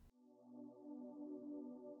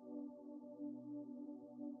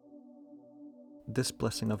This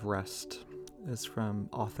blessing of rest is from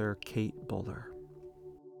author Kate Bowler.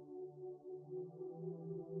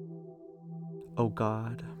 O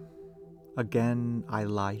God, again I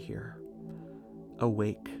lie here,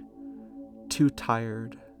 awake, too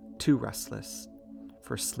tired, too restless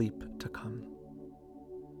for sleep to come.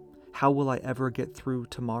 How will I ever get through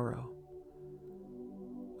tomorrow?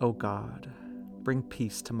 O God, bring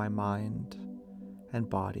peace to my mind and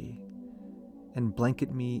body, and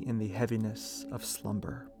blanket me in the heaviness of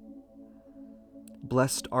slumber.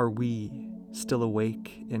 Blessed are we, still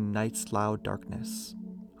awake in night's loud darkness,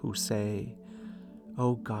 who say,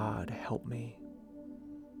 O God, help me.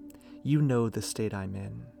 You know the state I'm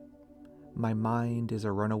in. My mind is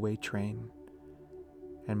a runaway train,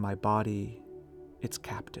 and my body, its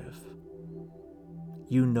captive.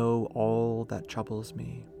 You know all that troubles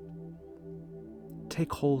me.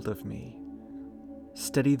 Take hold of me.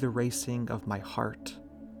 Steady the racing of my heart.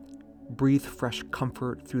 Breathe fresh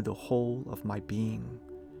comfort through the whole of my being.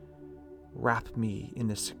 Wrap me in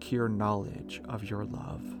the secure knowledge of your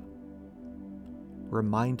love.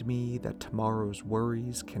 Remind me that tomorrow's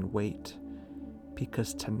worries can wait,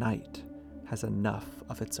 because tonight has enough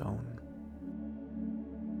of its own.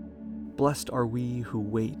 Blessed are we who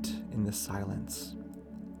wait in the silence,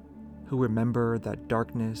 who remember that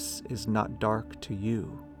darkness is not dark to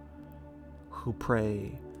you, who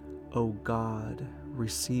pray, O God,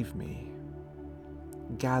 receive me,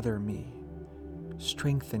 gather me,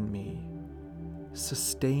 strengthen me,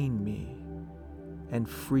 sustain me, and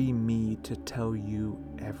free me to tell you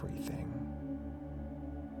everything.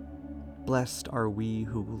 Blessed are we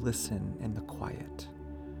who listen in the quiet,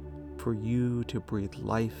 for you to breathe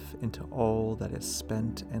life into all that is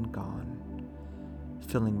spent and gone,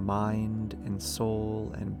 filling mind and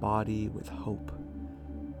soul and body with hope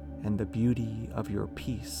and the beauty of your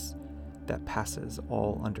peace that passes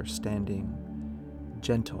all understanding,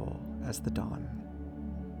 gentle as the dawn.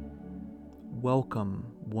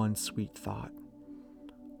 Welcome one sweet thought.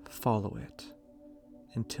 Follow it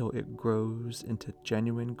until it grows into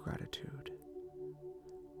genuine gratitude.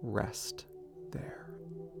 Rest there.